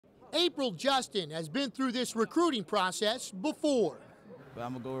April Justin has been through this recruiting process before. But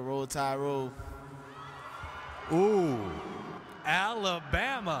I'm going to go with Roll Tide Roll. Ooh,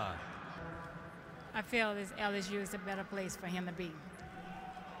 Alabama. I feel this LSU is a better place for him to be.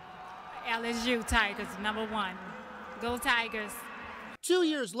 LSU Tigers, #1. Go Tigers. 2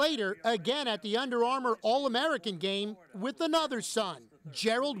 years later, again at the Under Armour All-American game with another son,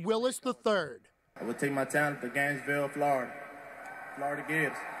 Gerald Willis III. I would take my talent to Gainesville, Florida. Florida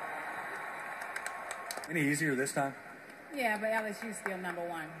Gibbs. Any easier this time? Yeah, but LSU's still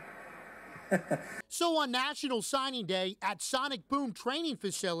 #1. So on National Signing Day at Sonic Boom Training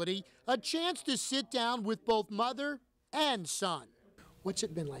Facility, a chance to sit down with both mother and son. What's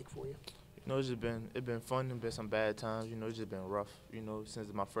it been like for you? You know, it's been fun and been some bad times. You know, it's just been rough. You know,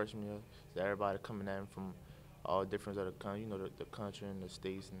 since my freshman year, so everybody coming at me from all different of the country. You know, the country and the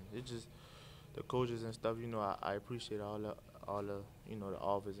states, and it's just the coaches and stuff. You know, I appreciate all the you know, the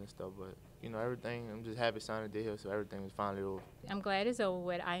offers and stuff. But you know, everything. I'm just happy signing day here, so everything is finally over. I'm glad it's over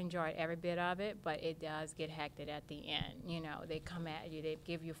with. I enjoyed every bit of it, but it does get hectic at the end. You know, they come at you, they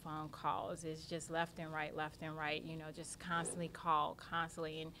give you phone calls. It's just left and right. You know, just constantly call,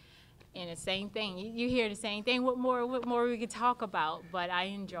 constantly. And the same thing, you hear the same thing. What more we could talk about? But I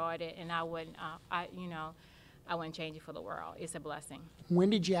enjoyed it, and I wouldn't, you know, I wouldn't change it for the world. It's a blessing. When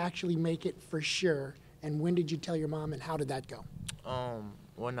did you actually make it for sure, and when did you tell your mom, and how did that go?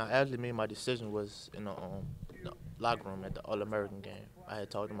 When I actually made my decision was in the locker room at the All-American game. I had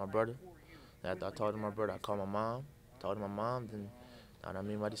talked to my brother. After I talked to my brother, I called my mom, talked to my mom, then I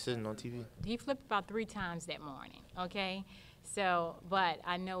made my decision on TV. He flipped about 3 times that morning, okay? So, but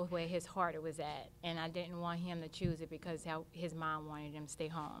I know where his heart was at, and I didn't want him to choose it because his mom wanted him to stay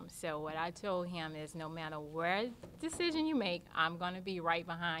home. So what I told him is no matter what decision you make, I'm going to be right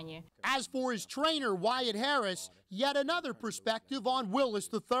behind you. As for his trainer, Wyatt Harris, yet another perspective on Willis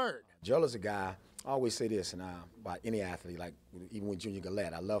III. Joel is a guy, I always say this about any athlete, like even with Junior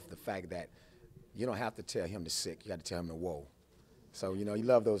Gillette, I love the fact that you don't have to tell him to sick, you got to tell him to whoa. So, you know, you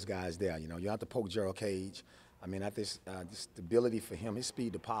love those guys there, you know. You have to poke Gerald Cage. I mean, this ability for him, his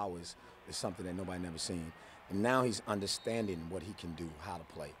speed to power is something that nobody never seen. And now he's understanding what he can do, how to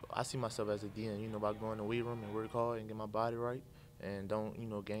play. I see myself as a DN, you know, by going to the weight room and work hard and get my body right and don't, you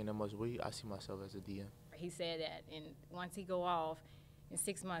know, gain that much weight. I see myself as a DN. He said that, and once he go off, in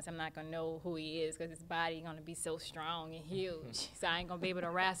 6 months, I'm not going to know who he is because his body is going to be so strong and huge. So I ain't going to be able to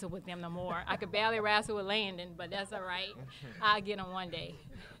wrestle with him no more. I could barely wrestle with Landon, but that's all right. I'll get him one day.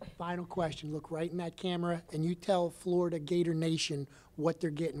 Final question. Look right in that camera, and you tell Florida Gator Nation what they're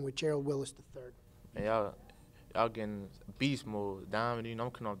getting with Gerald Willis III. Man, y'all getting beast mode. Diamond, you know,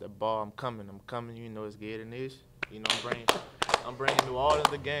 I'm coming off that ball. I'm coming. You know, it's Gator Nation. You know, I'm bringing New Orleans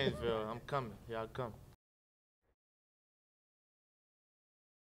to Gainesville. I'm coming. Y'all come.